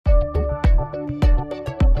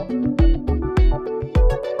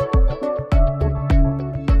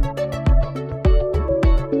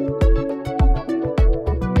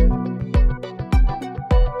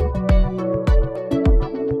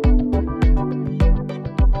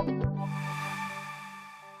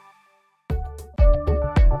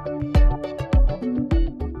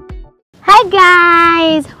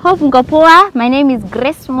guys, hope mko poa. My name is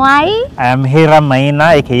Grace Mwai. I am Hira Maina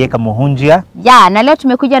aka Kamuhunjia. Yeah, na leo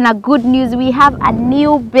tumekuja na good news. We have a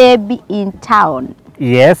new baby in town.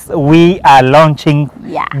 Yes, we are launching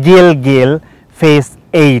Gilgil Phase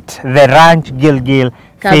 8, the Ranch Gilgil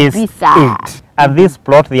Phase 8. And this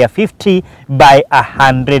plot, they are 50 by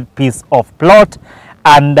 100 piece of plot.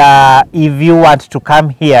 And if you want to come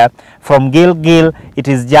here from Gilgil, it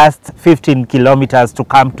is just 15 kilometers to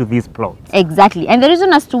come to this plot. Exactly. And the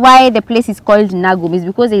reason as to why the place is called Nagum is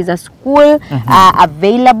because there is a school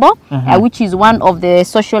available, which is one of the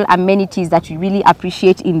social amenities that we really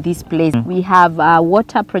appreciate in this place. We have a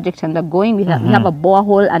water project undergoing. We have a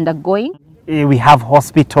borehole undergoing. We have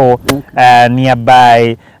hospital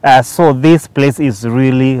nearby, so this place is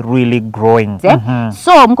really growing. So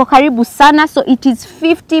mko karibu sana. So it is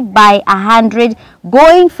 50 by 100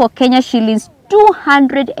 going for Kenya shillings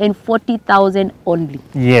 240,000 only.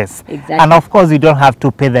 Yes, exactly. And of course you don't have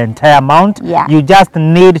to pay the entire amount. You just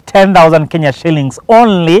need 10,000 Kenya shillings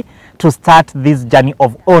only to start this journey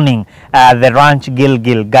of owning the Ranch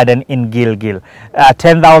Gilgil Garden in Gilgil.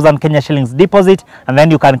 10,000 Kenya shillings deposit, and then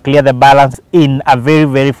you can clear the balance in a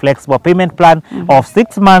very flexible payment plan of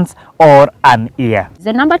 6 months or an year.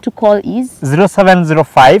 The number to call is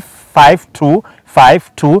 0705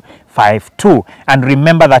 525252. And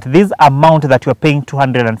remember that this amount that you're paying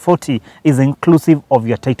 240 is inclusive of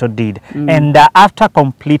your title deed. And after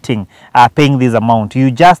completing paying this amount, you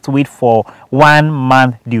just wait for 1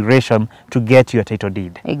 month duration to get your title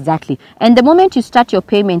deed. Exactly. And the moment you start your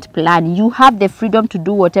payment plan, you have the freedom to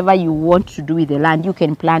do whatever you want to do with the land. You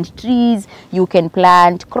can plant trees, you can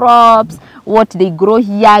plant crops, what they grow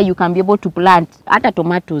here, you can be able to plant ata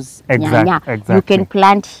tomatoes. Exactly. You can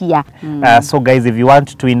plant here. So guys, if you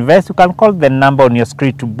want to invest, you can call the number on your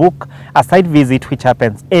screen to book a site visit, which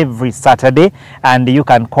happens every Saturday, and you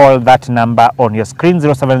can call that number on your screen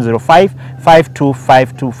 0705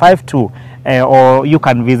 525252. Or you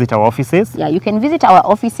can visit our offices. Yeah, you can visit our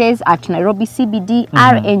offices at Nairobi CBD,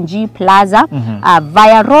 RNG Plaza,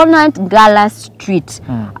 via Ronald Gala Street,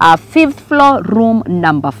 5th floor, room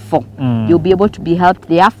number 4. You'll be able to be helped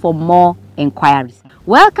there for more inquiries.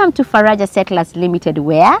 Welcome to Faraja Settlers Limited,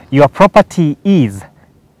 where your property is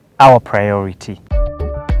our priority.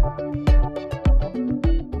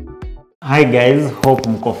 Hi guys, hope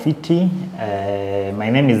mko fiti. My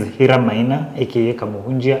name is Hira Maina aka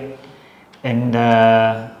Kamuhunjia. And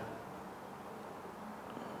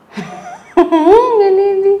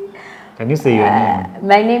can you say your name?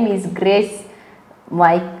 My name is Grace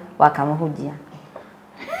Mwai Wakamuhunjia.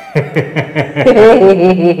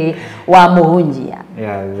 Wamuhunjia.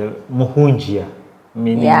 Yeah, Muhunjia,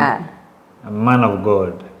 meaning a man of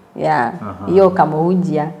God. Yeah, hiyo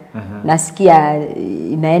Kamuhunjia. Nasikia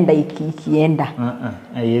inaenda ikienda.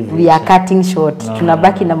 We are cutting short.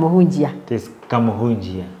 Tunabaki na Muhunjia. It is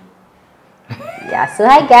Kamuhunjia. Yeah, so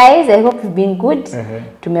hi guys, I hope you've been good.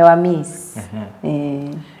 Tumewa miss.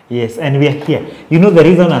 Yes, and we are here. You know the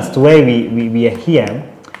reason as to why we are here,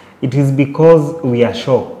 it is because we are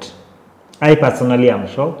shocked. I personally am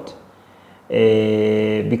shocked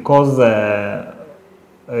because there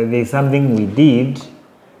is something we did,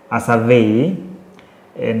 a survey,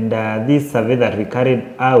 and this survey that we carried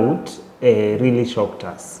out really shocked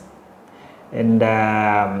us. And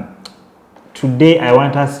today I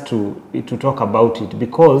want us to talk about it,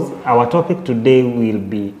 because our topic today will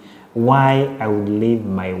be why I would leave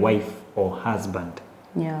my wife or husband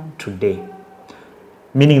today.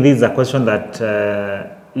 Meaning this is a question that,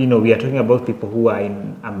 you know, we are talking about people who are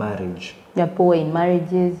in a marriage. They're poor in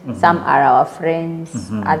marriages. Some are our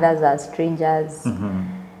friends, others are strangers.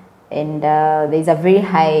 And there's a very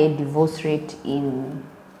high divorce rate in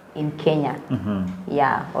Kenya.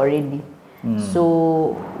 Yeah, already.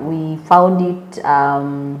 So we found it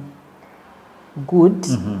good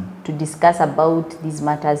to discuss about these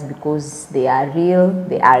matters, because they are real,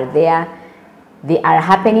 they are there, they are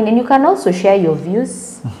happening, and you can also share your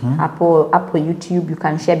views. Apple YouTube, you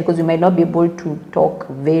can share, because you might not be able to talk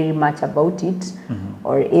very much about it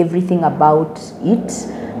or everything about it,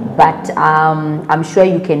 but I'm sure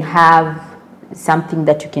you can have something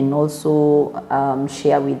that you can also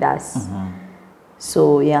share with us.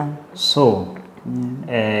 So yeah. So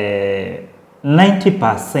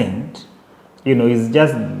 90%, you know, is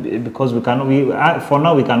just because we cannot. For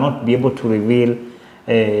now, we cannot be able to reveal,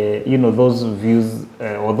 you know, those views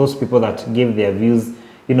or those people that give their views,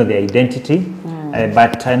 you know, their identity.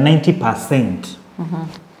 But 90%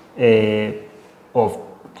 of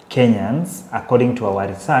Kenyans, according to our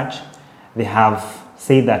research, they have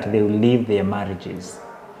said that they will leave their marriages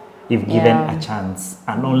if given a chance,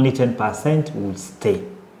 and only 10% will stay.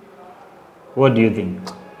 What do you think?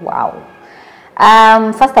 Wow.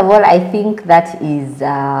 First of all, I think that is,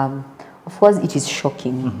 of course, it is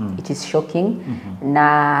shocking. It is shocking.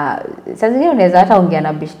 Na saa zingine unaweza hata ongea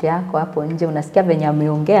na beshte yako hapo nje, unasikia venye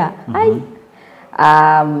ameongea.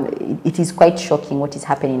 It is quite shocking what is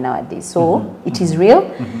happening nowadays. So it is real.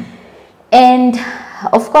 And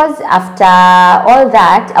of course, after all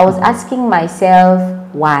that, I was asking myself,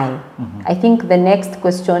 why? I think the next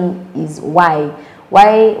question is why?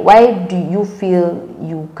 Why do you feel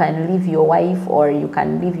you can leave your wife or you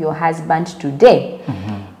can leave your husband today?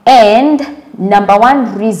 And number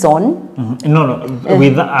one reason... No,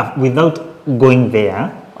 without going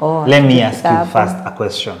there, let me ask you first a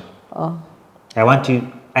question. I want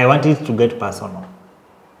it to get personal.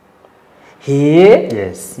 Here?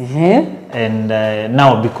 Yes. And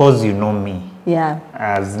now, because you know me,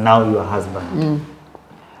 as now your husband,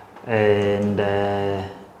 and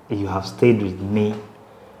you have stayed with me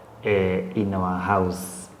in our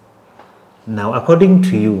house. Now, according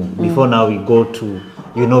to you, before now we go to,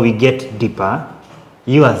 we get deeper,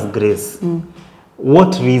 you as Grace,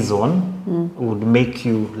 what reason would make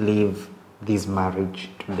you leave this marriage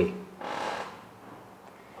today?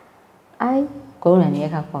 I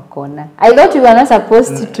thought you were not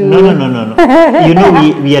supposed to. No.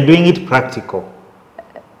 We are doing it practical.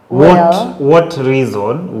 Well, what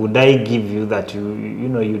reason would I give you that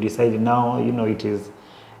you decide now it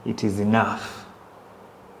is enough?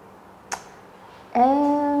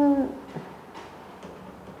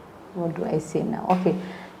 What do I say now? Okay,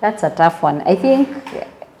 that's a tough one. I think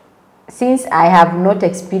since I have not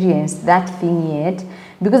experienced that thing yet,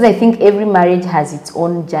 because I think every marriage has its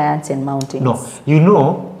own giants and mountains. No,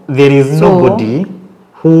 there is nobody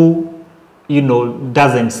who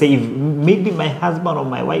doesn't say, if maybe my husband or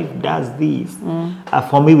my wife does this.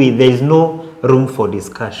 For me, there is no room for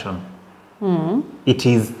discussion. It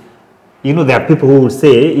is, there are people who will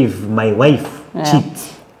say, if my wife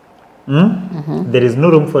cheats, there is no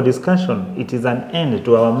room for discussion. It is an end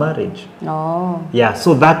to our marriage. Yeah,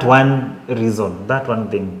 so that one reason, that one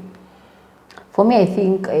thing. For me, I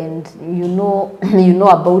think, and you know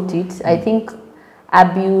about it, I think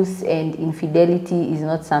abuse and infidelity is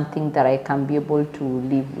not something that I can be able to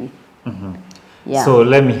live with. Yeah. So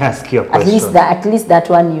let me ask you a question. At least that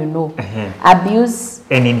one abuse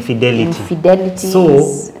and infidelity. Infidelity. So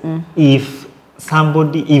if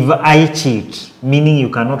I cheat, meaning you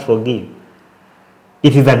cannot forgive,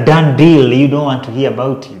 it is a done deal. You don't want to hear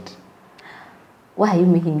about it. Why are you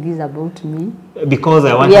making this about me? Because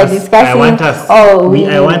I want us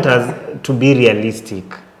to be realistic.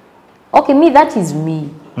 Okay, that is me.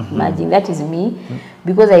 Imagine, that is me.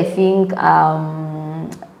 Because I think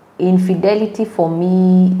infidelity for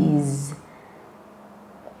me is,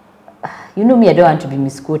 me, I don't want to be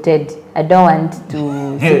misquoted. I don't want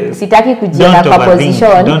to sitaki kujieka kwa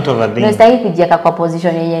position. Don't overthink. No, sitaki kujieka kwa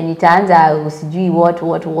position yenye nitaanza usijui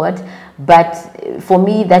what. But for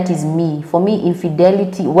me, that is me. For me,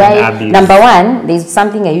 infidelity, why, number one, there's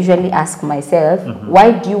something I usually ask myself,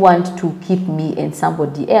 why do you want to keep me and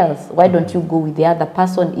somebody else? Why don't you go with the other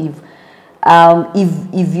person?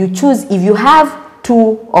 If you choose, if you have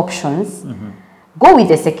two options, go with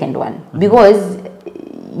the second one, because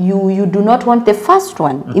you do not want the first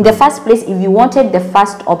one. In the first place, if you wanted the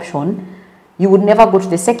first option, you would never go to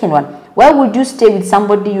the second one. Why would you stay with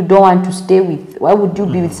somebody you don't want to stay with? Why would you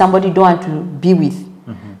be with somebody you don't want to be with?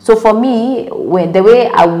 So for me, the way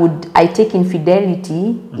I take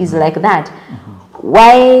infidelity is like that.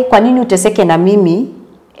 Why, kwa nini uteseke na mimi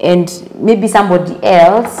and maybe somebody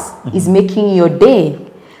else is making your day?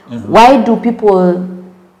 Why do people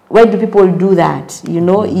do that?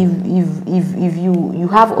 If you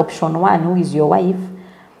have option one, who is your wife,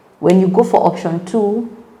 when you go for option two,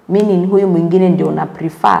 meaning huyu mwingine ndio una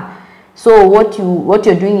prefer. So what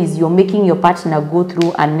you're doing is you're making your partner go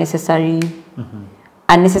through unnecessary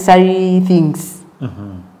things.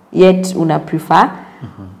 Yet una prefer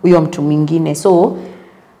huyo mtu mwingine. So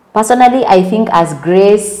personally, I think as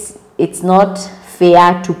Grace, it's not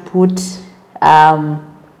fair to put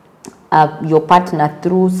your partner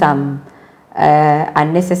through some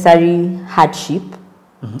unnecessary hardship.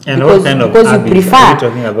 And what kind of abuse are you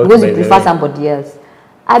talking about? Because you prefer somebody else.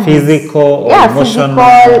 Abuse. Physical or emotional?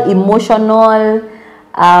 Physical, emotional.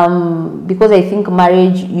 Because I think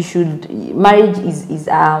marriage is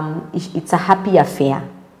it's a happy affair.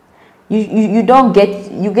 You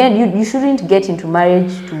shouldn't get into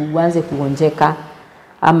marriage to uanze kuonjeka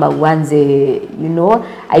ama uanze,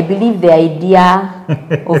 I believe the idea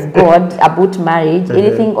of God about marriage,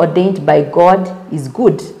 anything ordained by God is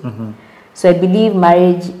good. So I believe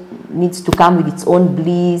marriage needs to come with its own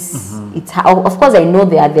bliss. It's of course I know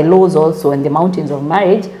there are the laws also and the mountains of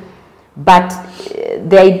marriage, but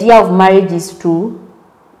the idea of marriage is to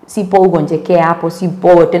sipo ugonjekea hapo,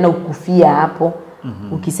 sipo tena ukufia hapo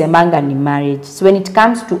ukisemanga ni marriage. So when it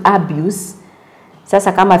comes to abuse,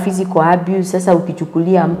 sasa kama physical abuse, sasa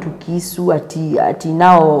ukichukulia mtu kisu ati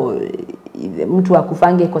nao mtu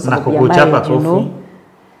akufange kwa sababu ya marriage, you know,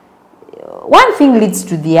 one thing leads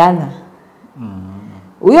to the other.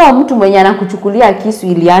 Huyo mtu mwenye anakuchukulia kisu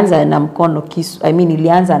ilianza na mkono kisu,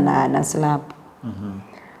 ilianza na slap.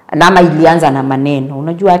 Na ama ilianza na maneno.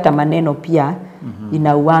 Unajua hata maneno pia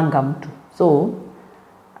inauanga mtu. So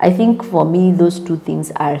I think for me those two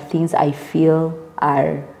things are things I feel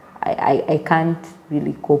are I can't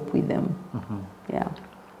really cope with them. Yeah.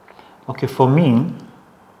 Okay, for me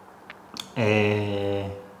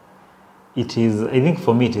it is, I think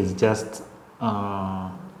for me it is just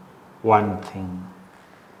one thing.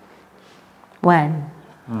 One.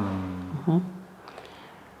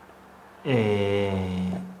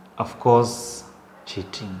 Of course,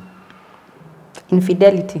 cheating.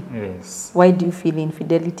 Infidelity. Yes. Why do you feel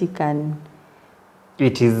infidelity can?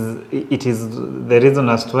 It is the reason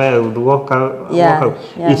as to why I would walk out. Yeah.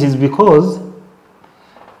 It is because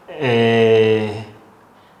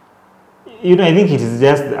you know, I think it is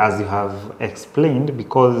just as you have explained,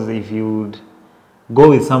 because if you would go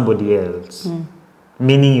with somebody else,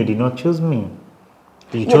 meaning you did not choose me.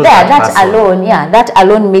 You chose that alone, that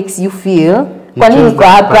alone makes you feel you chose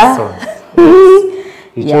that person.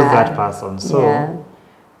 Yes. You chose that person. So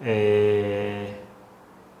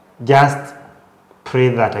just pray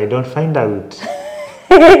that I don't find out.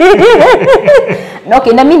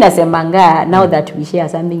 Okay, na mimi nasemanga now that we share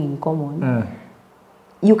something in common.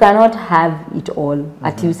 You cannot have it all.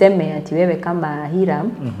 Ati useme ati wewe kama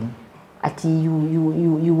Hiram, ati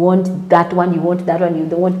you want that one, you want that one, you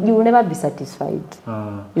don't want, you will never be satisfied.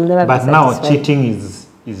 You'll never be satisfied. But now cheating is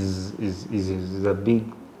a big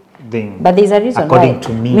thing. But there's a reason according why.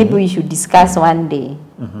 To me. Maybe we should discuss one day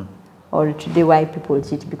or today why people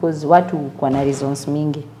cheat, because watu kuna reasons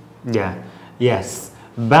mingi. Yeah. Yes.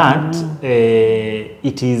 But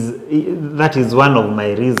that is one of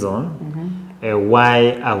my reasons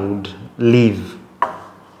why I would leave.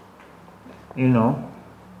 You know.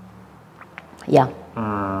 Yeah.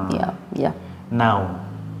 Yeah. Now.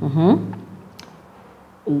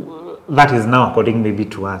 That is now according maybe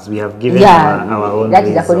to us. We have given our own that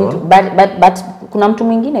reason. Is according to, but kuna mtu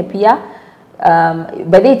mwingine pia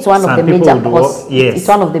but it's one of the major cause. Yes. It's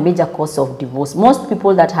one of the major cause of divorce. Most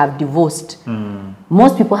people that have divorced,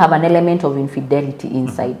 most people have an element of infidelity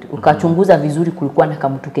inside. Ukachunguza vizuri kulikuwa na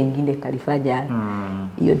kamtu kengine kalifanya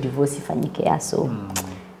hiyo divorce ifanyike. So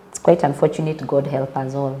it's quite unfortunate. God help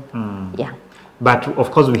us all. Yeah. But of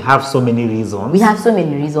course we have so many reasons. We have so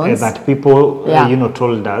many reasons that people you know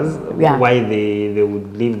told us why they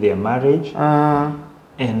would leave their marriage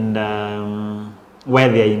and why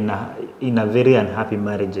they are in a very unhappy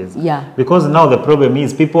marriages. Yeah. Because now the problem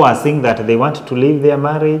is people are saying that they want to leave their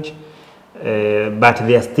marriage, but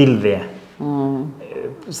they are still there.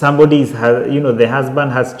 Somebody is, you know, the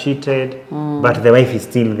husband has cheated, but the wife is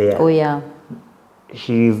still there. Oh yeah.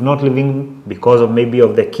 She is not living because of maybe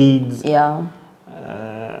of the kids. Yeah.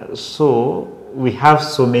 So we have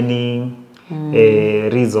so many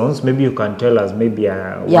reasons. Maybe you can tell us maybe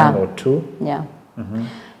one or two. Yeah.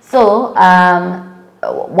 So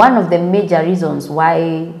one of the major reasons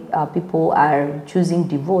why people are choosing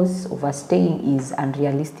divorce over staying is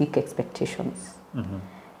unrealistic expectations.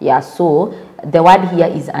 Yeah, so the word here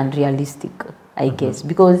is unrealistic, I guess,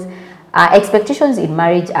 because expectations in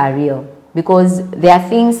marriage are real, because there are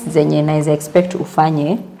things zenye naeza expect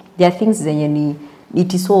ufanye, there are things zenye ni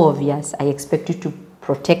it is so obvious. I expect you to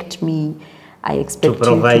protect me, I expect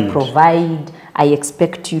you to provide, I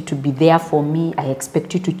expect you to be there for me, I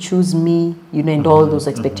expect you to choose me, you know, and all those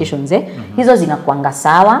expectations. Hizo zinakuanga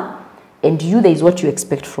sawa, and you, there is what you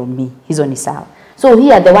expect from me. Hizo ni sawa. So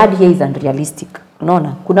here, the word here is unrealistic.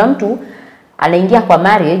 Unaona? Kuna mtu anaingia kwa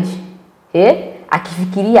marriage,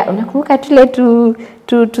 akifikiria, unakumbuka tule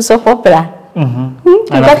tu soap opera?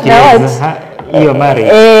 Hiyo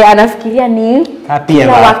marriage. Anafikiria ni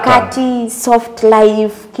kila wakati soft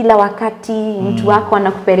life, kila wakati mtu wako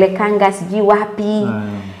anakupelekanga siji wapi,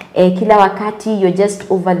 kila wakati you're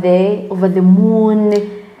just over the moon,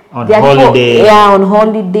 on holiday. On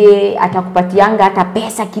holiday, atakupatianga hata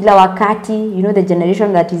pesa kila wakati, you know, the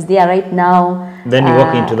generation that is there right now. Then you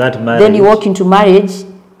walk into that marriage. Then you walk into marriage,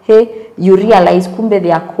 you realize kumbe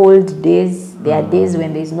there are cold days, there are days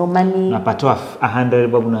when there is no money. Napatoa 100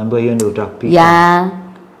 babu naambiwa hiyo ndio utakupiga. Yeah.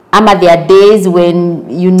 Ama there are days when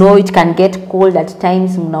you know it can get cold at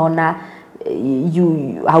times, unaona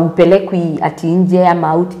haupelekwi ati nje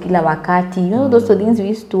ama out kila wakati. You know, those are things we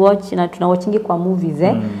used to watch na tunawatchingi kwa movies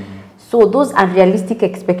So those are realistic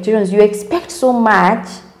expectations. You expect so much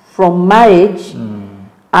from marriage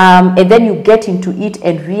and then you get into it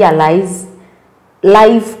and realize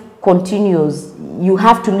life continues. You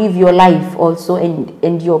have to live your life also,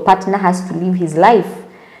 and your partner has to live his life.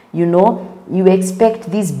 You know, you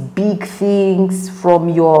expect these big things from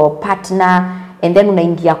your partner, and then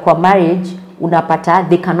unaingia kwa marriage unapata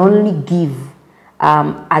they can only give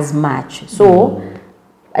as much. So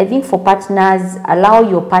I think for partners, allow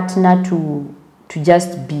your partner to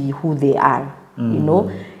just be who they are. You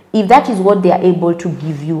know, if that is what they are able to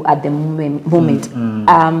give you at the moment,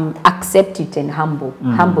 accept it and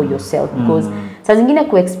humble yourself, because saa zingine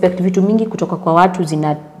ku-expect vitu mingi kutoka kwa watu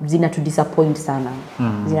zina to disappoint sana.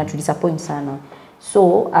 Zina to disappoint sana.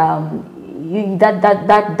 So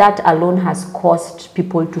that alone has caused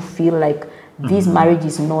people to feel like this marriage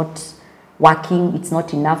is not working, it's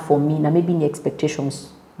not enough for me, na maybe ni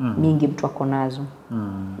expectations mingi mtu ako nazo.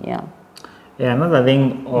 Yeah, another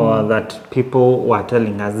thing that people were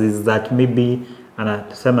telling us is that maybe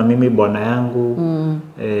anasema mimi bwana yangu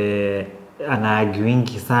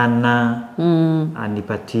anaagiwingi sana,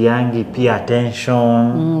 anipatiangi pia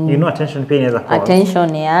attention. You know, attention pia inaweza cause attention,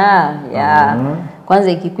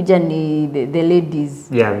 kwanza ikikuja ni the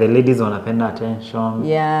ladies. Yeah, the ladies wanapenda attention.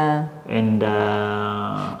 Yeah. And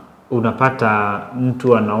unapata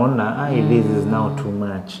mtu anaona this is now too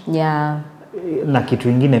much. Yeah. Na kitu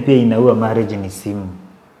kingine pia inaua marriage ni simu.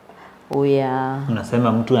 Oh yeah.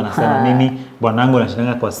 Unasema mtu anasema mimi bwanangu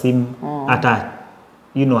anashindanga kwa simu, hata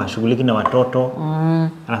ashughuliki na watoto.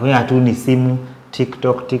 Anakuja tu ni simu,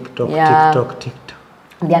 TikTok.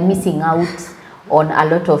 They are missing out on a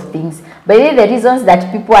lot of things. But the reasons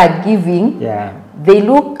that people are giving, they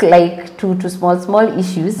look like to small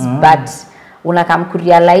issues, but unakam ku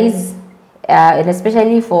realize and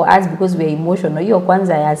especially for us because we are emotional. Hiyo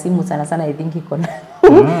kwanza ya simu sana I think iko na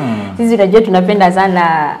sisi unajua tunapenda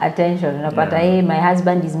sana attention. Unapata my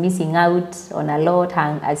husband is missing out on a lot,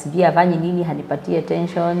 asijui afanye nini hanipatie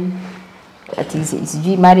attention,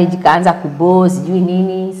 sijui marriage kaanza kubo sijui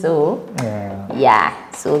nini. So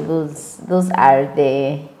so those are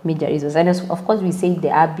the major reasons. And of course we say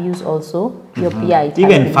the abuse also.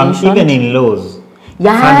 Even in-laws.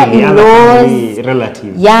 Family, in-laws,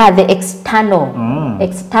 relatives. The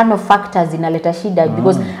external factors inaleta shida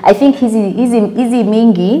because I think hizi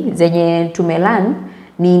mingi zenye tumelan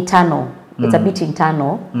ni internal. It's a bit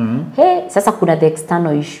internal. Sasa kuna the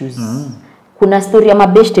external issues. Kuna story ya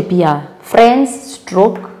mabeshte pia, friends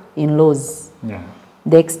stroke in-laws.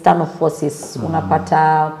 The external forces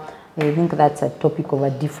unapata. I think that's a topic of a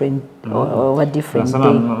different day.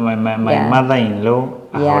 My mother-in-law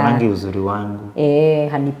haonangi uzuri wangu.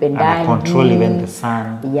 Hanipendangi. And control even the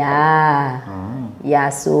son.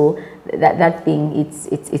 So that thing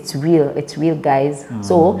it's real guys.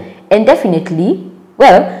 So and definitely,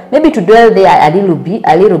 well, maybe to dwell there a little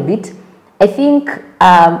bit, I think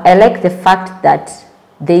I like the fact that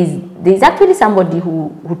there's actually somebody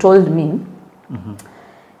who told me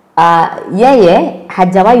yeye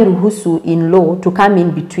hajawahi ruhusu in-law to come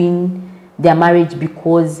in between their marriage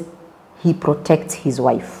because he protects his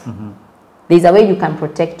wife. There's a way you can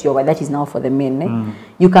protect your wife. That is now for the men.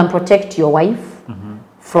 You can protect your wife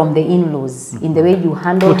from the in-laws in the way you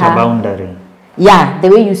handle her. Put a boundary. The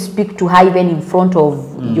way you speak to her even in front of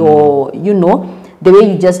your, the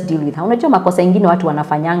way you just deal with her. Unajua makosa ingine watu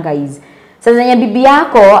wanafanyanga is sasa zenye bibi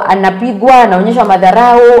yako anapigwa, anaonyeshwa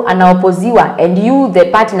madharau, anaopoziwa, and you the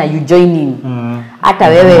partner you join in. Hata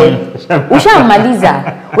wewe ushamaliza.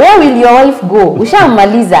 Where will your wife go?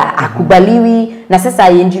 Ushamaliza, akubaliwi. Na sasa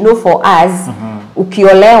and for us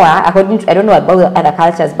ukiolewa, according to I don't know about other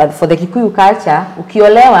cultures, but for the Kikuyu culture,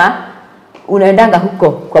 ukiolewa unaendanga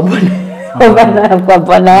huko kwa bwana kwa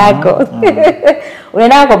bwana yako.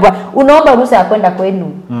 Unaenda kwa bwana, unaomba ruhusa ya kwenda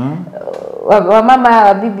kwenu. Wa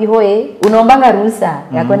mama bibi hoe unaombanga ruhusa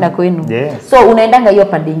ya kwenda kwenu. So unaendanga hiyo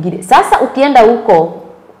pande nyingine. Sasa ukienda huko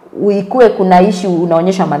uikue kuna issue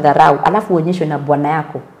unaonyesha madharau, alafu uonyeshwe na bwana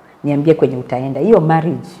yako, niambie kwenye utaenda. Hiyo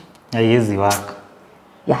marriage haiwezi work.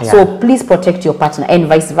 So please protect your partner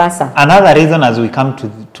and vice versa. Another reason as we come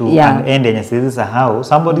to an end yenye siwezi sahau,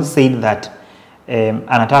 somebody said that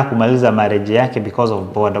anataka kumaliza marriage yake because of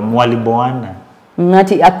boredom. Waliboana.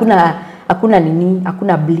 Ati hakuna nini,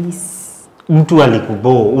 hakuna bliss. Mtu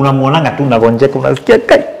alikubo, unamuonanga tu unagonjeka, unasikia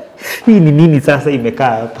hii ni nini sasa imekaa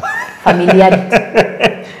hapa? Familiarity.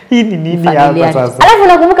 Hii ni nini hapa sasa? Alafu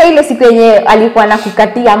unakumbuka ile siku yenye alikuwa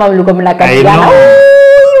anakukatia ama mlikuwa mnakatiana?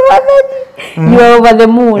 You are over the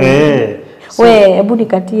moon. So, we hebu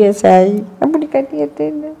nikatie sai. Hebu nikatie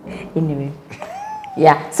tena. Anyway.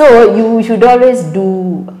 Yeah. So you should always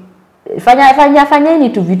do fanyeni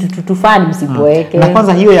tu vitu tufani msiboeke. Na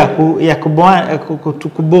kwanza hiyo ya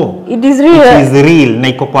kubo. It is real. It is real na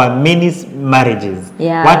iko kwa many marriages.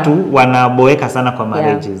 Yeah. Watu wanaboeka sana kwa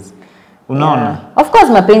marriages. Yeah. Unaona? Yeah. Of course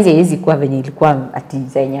mapenzi haiwezi kuwa venye ilikuwa ati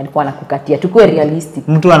zenye alikuwa anakukatia. Tukue realistic.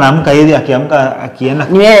 Mtu anaamka hivi akienda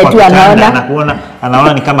kwa tu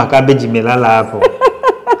anaona ni kama cabbage imelala hapo.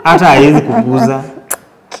 Hata haiwezi kuguza.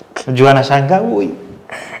 Unajua anashangaa huyu.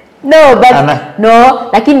 No, but no,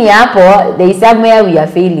 lakini hapo there is somewhere we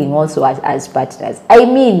are failing also as partners. I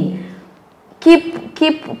mean,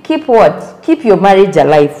 keep what? Keep your marriage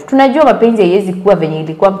alive. Tunajua mapenzi haiwezi kuwa venye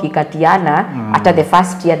ilikuwa mkikatiana after the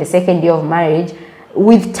first year, the second year of marriage.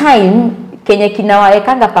 With time, kenye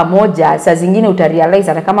kinawaekanga pamoja, saa zingine utarealize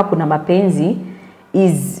hata kama kuna mapenzi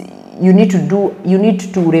is you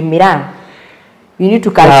need to remira. You need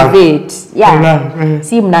to cultivate. Yeah.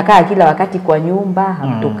 Si mnakaa kila wakati kwa nyumba,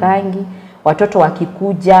 hamtokangi. Watoto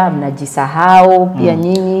wakikuja mnajisahau pia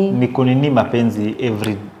nyinyi. Ni kunini mapenzi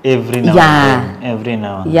every now and then.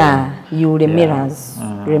 Yeah, you remiras.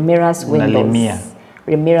 Remiras windows.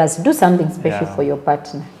 Remiras, do something special for your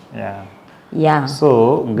partner. Yeah.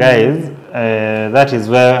 So guys, that is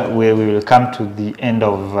where we will come to the end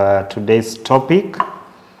of today's topic.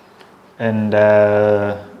 And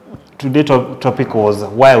today's topic was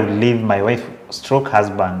why I would leave my wife stroke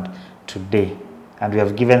husband today. And we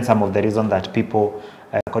have given some of the reasons that people,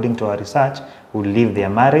 according to our research, would leave their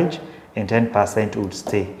marriage and 10% would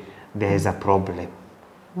stay. There is a problem.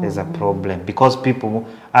 There's a problem. Because people,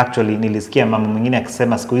 actually, nilisikia mama mwingine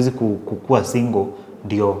akisema siku hizi kukua single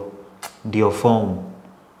ndio form.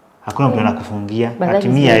 Hakuna mtu anakufungia.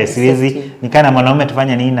 Atimia siwezi nikana mwanaume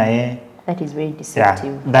tufanya nini na yeye. That is very deceptive.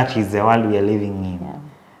 Yeah, that is the world we are living in. Yeah.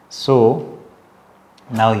 So,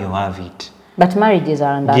 now you have it. But marriages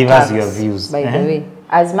are under Give attacks, us your views. by the way.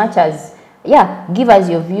 As much as, give us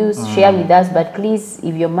your views, share with us. But please,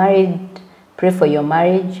 if you're married, pray for your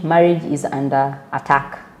marriage. Marriage is under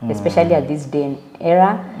attack, especially at this day and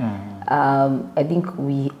era. I think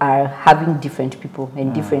we are having different people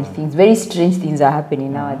and different things. Very strange things are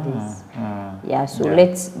happening nowadays. So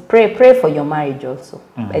let's pray for your marriage also.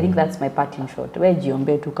 I think that's my part in short. Wewe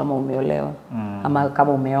jiombe tu kama umeolewa ama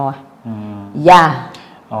kama umeoa.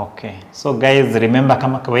 Okay. So guys, remember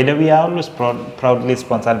kama kawaida we are always proudly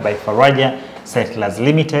sponsored by Faraja Settlers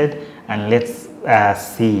Limited, and let's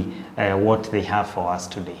see what they have for us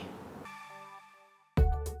today.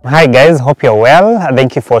 Hi guys, hope you're well.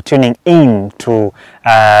 Thank you for tuning in to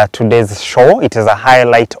today's show. It is a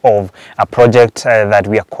highlight of a project that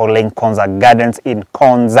we are calling Konza Gardens in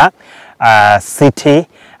Konza City.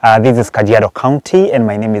 This is Kajiado County, and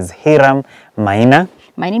my name is Hiram Maina.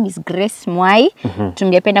 My name is Grace Mwai.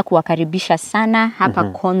 Tungependa kuwakaribisha sana hapa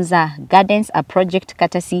Konza Gardens, a project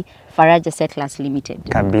courtesy Faraja Settlers Limited.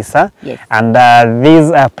 Kabisa. Yes. And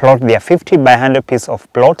these plot, they are 50 by 100 piece of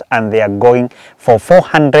plot, and they are going for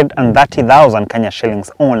 430,000 Kenya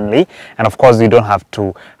shillings only. And of course, you don't have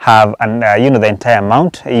to have the entire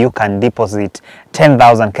amount. You can deposit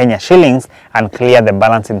 10,000 Kenya shillings and clear the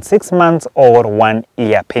balance in 6 months or 1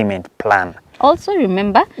 year payment plan. Also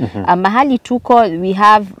remember, mahali tuko, we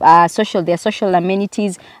have their social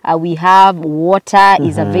amenities. We have water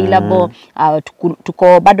is available.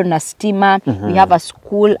 Tuko bado na stima. We have a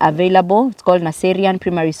school available. It's called Naserian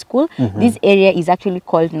Primary School. This area is actually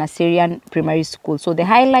called Naserian Primary School. So the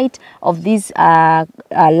highlight of this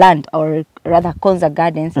land, or rather Konza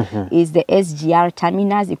Gardens, is the SGR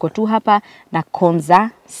terminus. Iko tu hapa na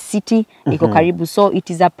Konza City iko karibu. So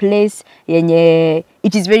it is a place yenye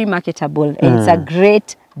it is very marketable, and it's a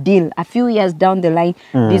great deal. A few years down the line,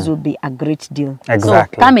 this will be a great deal.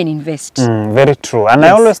 Exactly. So come and invest. Very true. And I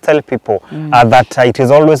always tell people that it is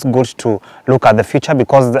always good to look at the future,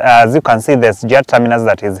 because as you can see, there's jet terminus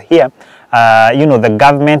that is here. The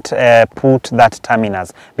government put that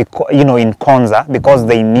terminus in Konza because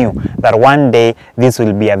they knew that one day this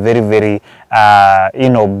will be a very, very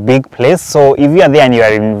big place. So if you are there and you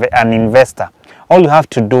are an investor, all you have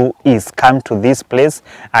to do is come to this place,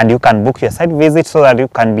 and you can book your site visit so that you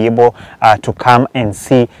can be able to come and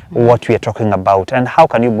see what we are talking about. And how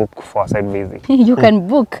can you book for a site visit? You can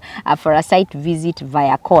book for a site visit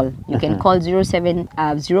via call. You can call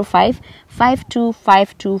 0705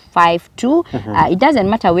 525252. It doesn't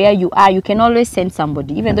matter where you are. You can always send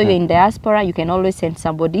somebody. Even though you're in diaspora, you can always send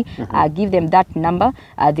somebody. Give them that number.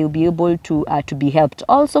 They'll be able to be helped.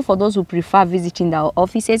 Also, for those who prefer visiting our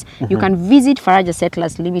offices, you can visit Faraja Faraja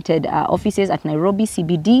Settlers Limited offices at Nairobi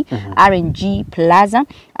CBD, RNG Plaza,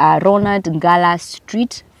 Ronald Ngala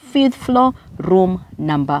Street, 5th floor, room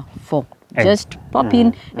number 4. Just pop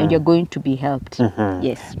in and you're going to be helped.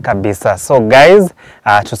 Yes. Kabisa. So guys,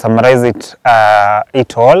 to summarize it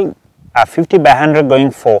all, 50 by 100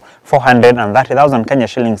 going for 430,000 Kenya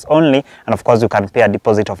shillings only, and of course you can pay a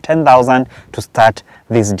deposit of 10,000 to start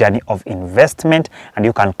this journey of investment, and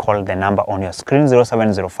you can call the number on your screen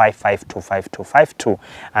 0705525252.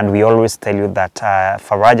 And we always tell you that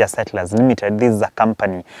Faraja Settlers Limited, this is a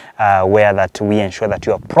company where that we ensure that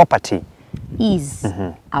your property is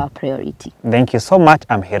our priority. Thank you so much.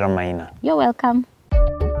 I'm Hero Maina. You're welcome.